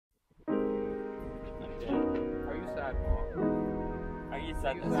nagustuhan mo? Are you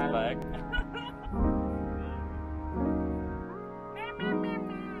satisfied?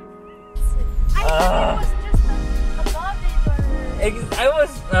 I was just above it or... I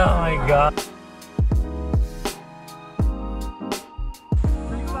was... Oh my god.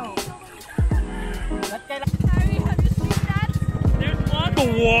 Harry, have you seen that? There's water. The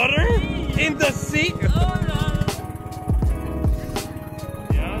water? In the sea? Oh no.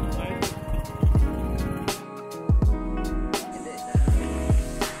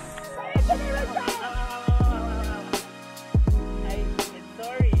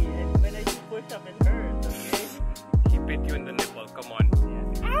 Come on.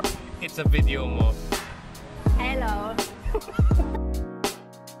 It's a video mo. Hello.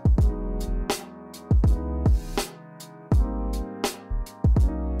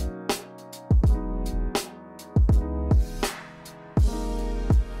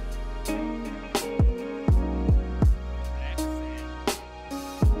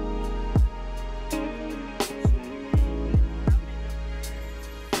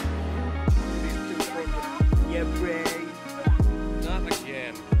 Yeah, Bray. Not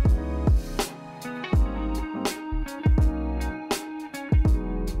again.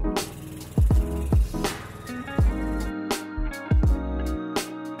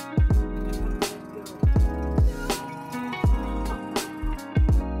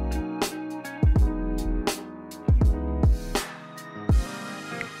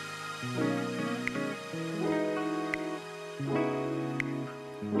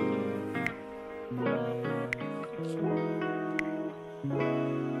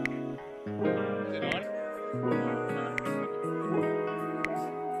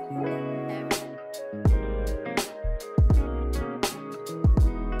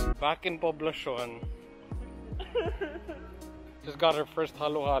 Back in Poblacion, just got her first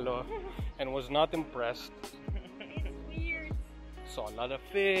halo-halo and was not impressed. It's weird. Saw a lot of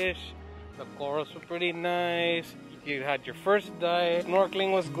fish, the corals were pretty nice, you had your first dive,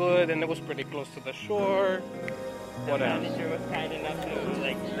 snorkeling was good and it was pretty close to the shore. What else? The manager was kind enough to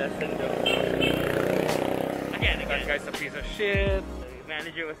like lessen the... Again. That guy's a piece of shit. The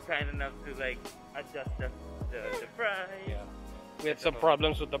manager was kind enough to like adjust the price. Yeah. We had some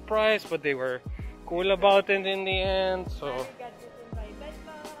problems with the price, but they were cool about it in the end, so... I got bitten by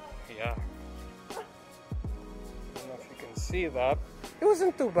bedbugs. Yeah. I don't know if you can see that. It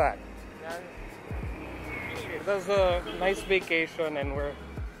wasn't too bad. It was a nice vacation, and we're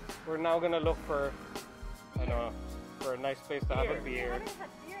now gonna look for, I don't know, for a nice place to have a We beer. haven't had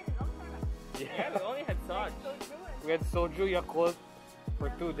beer in a long time. Yeah, we only had sauce. So true. We had soju Yakult for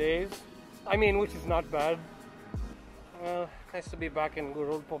 2 days. I mean, which is not bad. Well, nice to be back in good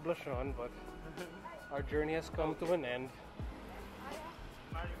old Poblacion, but our journey has come to an end.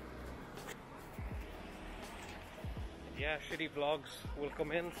 Yeah, shitty vlogs will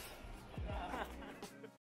commence.